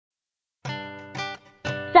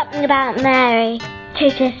something about Mary.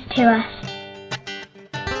 Totus to us.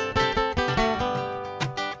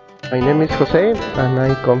 My name is José and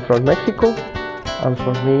I come from Mexico. And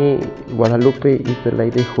for me, Guadalupe is the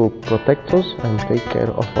lady who protects us and takes care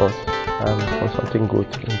of us and for something good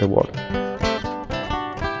in the world.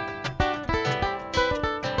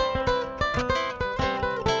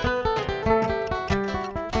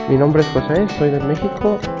 Mi nombre es José, soy de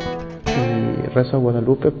México y rezo a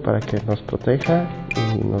Guadalupe para que nos proteja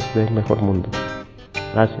y nos dé el mejor mundo.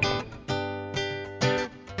 Gracias.